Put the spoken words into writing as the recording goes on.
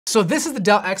So this is the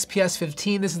Dell XPS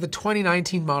 15. This is the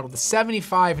 2019 model, the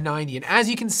 7590. And as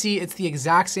you can see, it's the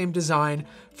exact same design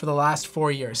for the last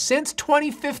 4 years. Since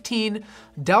 2015,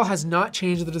 Dell has not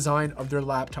changed the design of their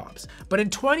laptops. But in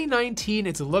 2019,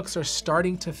 its looks are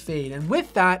starting to fade. And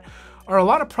with that are a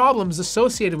lot of problems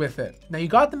associated with it. Now you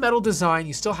got the metal design,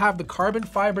 you still have the carbon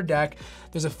fiber deck,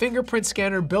 there's a fingerprint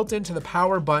scanner built into the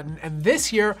power button. And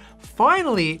this year,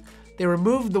 finally, they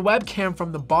removed the webcam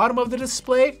from the bottom of the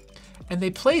display and they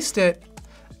placed it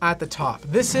at the top.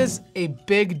 This is a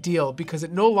big deal because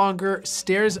it no longer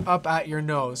stares up at your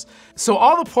nose. So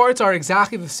all the ports are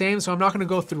exactly the same, so I'm not gonna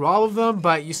go through all of them,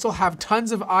 but you still have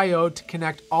tons of I/O to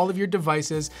connect all of your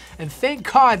devices, and thank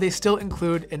God they still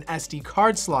include an SD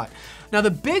card slot. Now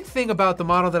the big thing about the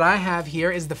model that I have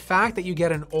here is the fact that you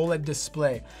get an OLED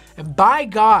display. And by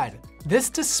God, this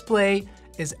display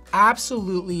is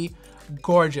absolutely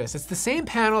gorgeous. It's the same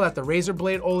panel that the Razer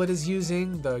Blade OLED is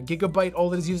using, the Gigabyte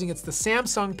OLED is using. It's the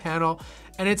Samsung panel,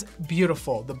 and it's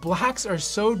beautiful. The blacks are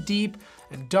so deep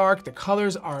and dark. The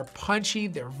colors are punchy,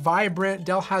 they're vibrant.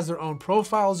 Dell has their own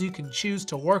profiles you can choose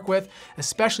to work with,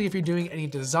 especially if you're doing any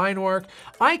design work.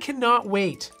 I cannot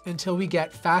wait until we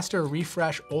get faster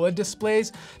refresh OLED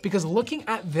displays because looking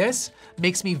at this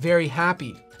makes me very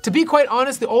happy. To be quite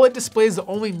honest, the OLED display is the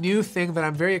only new thing that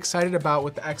I'm very excited about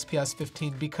with the XPS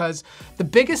 15 because the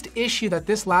biggest issue that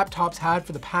this laptop's had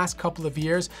for the past couple of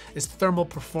years is thermal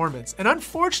performance. And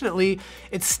unfortunately,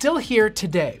 it's still here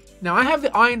today. Now I have the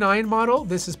i9 model.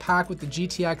 This is packed with the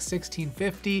GTX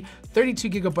 1650, 32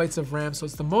 gigabytes of RAM, so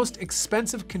it's the most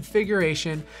expensive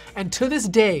configuration. And to this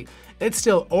day, it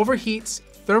still overheats,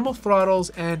 thermal throttles,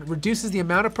 and reduces the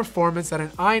amount of performance that an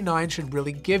i9 should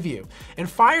really give you. In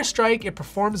Firestrike, it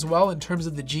performs well in terms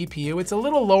of the GPU. It's a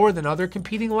little lower than other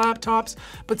competing laptops,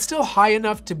 but still high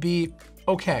enough to be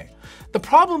okay. The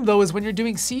problem though is when you're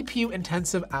doing CPU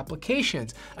intensive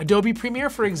applications. Adobe Premiere,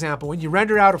 for example, when you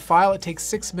render out a file, it takes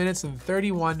 6 minutes and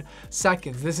 31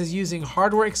 seconds. This is using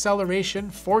hardware acceleration,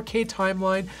 4K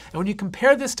timeline, and when you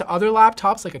compare this to other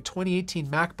laptops like a 2018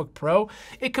 MacBook Pro,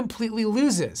 it completely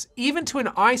loses. Even to an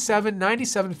i7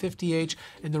 9750H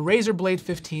and the Razer Blade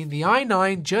 15, the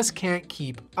i9 just can't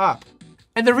keep up.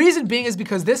 And the reason being is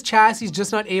because this chassis is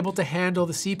just not able to handle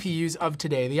the CPUs of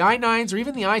today. The i9s or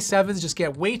even the i7s just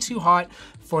get way too hot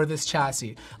for this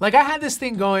chassis. Like I had this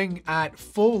thing going at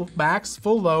full max,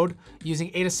 full load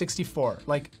using 8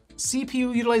 Like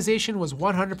CPU utilization was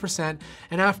 100%,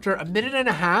 and after a minute and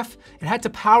a half, it had to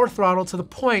power throttle to the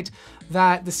point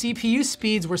that the CPU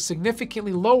speeds were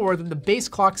significantly lower than the base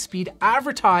clock speed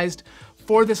advertised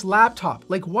for this laptop.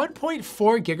 Like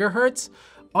 1.4 gigahertz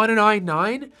on an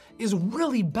i9 is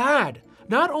really bad.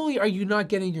 Not only are you not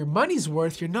getting your money's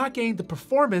worth, you're not getting the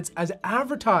performance as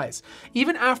advertised.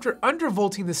 Even after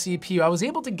undervolting the CPU, I was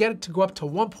able to get it to go up to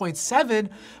 1.7,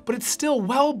 but it's still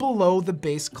well below the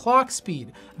base clock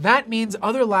speed. That means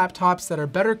other laptops that are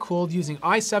better cooled using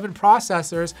i7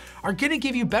 processors are gonna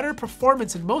give you better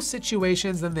performance in most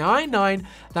situations than the i9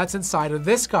 that's inside of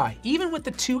this guy, even with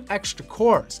the 2 extra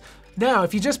cores. Now,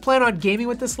 if you just plan on gaming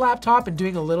with this laptop and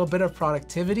doing a little bit of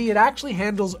productivity, it actually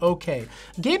handles okay.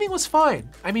 Gaming was fine.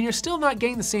 I mean, you're still not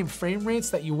getting the same frame rates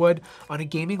that you would on a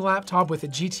gaming laptop with a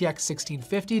GTX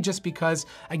 1650 just because,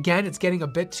 again, it's getting a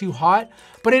bit too hot,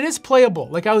 but it is playable.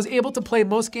 Like I was able to play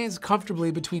most games comfortably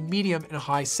between medium and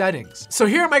high settings. So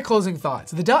here are my closing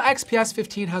thoughts. The Dell XPS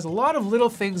 15 has a lot of little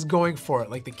things going for it,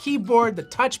 like the keyboard, the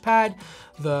touchpad,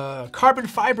 the carbon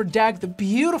fiber deck, the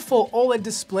beautiful OLED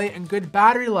display, and good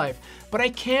battery life. But I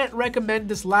can't recommend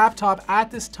this laptop at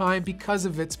this time because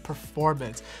of its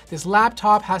performance. This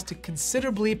laptop has to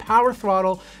considerably power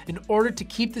throttle in order to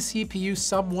keep the CPU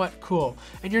somewhat cool.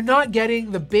 And you're not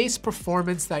getting the base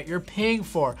performance that you're paying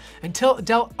for. Until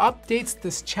Dell updates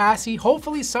this chassis,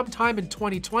 hopefully sometime in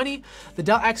 2020, the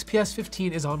Dell XPS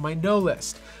 15 is on my no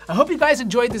list. I hope you guys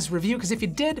enjoyed this review, because if you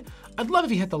did, I'd love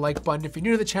if you hit the like button. If you're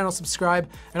new to the channel, subscribe,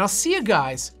 and I'll see you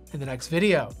guys in the next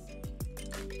video.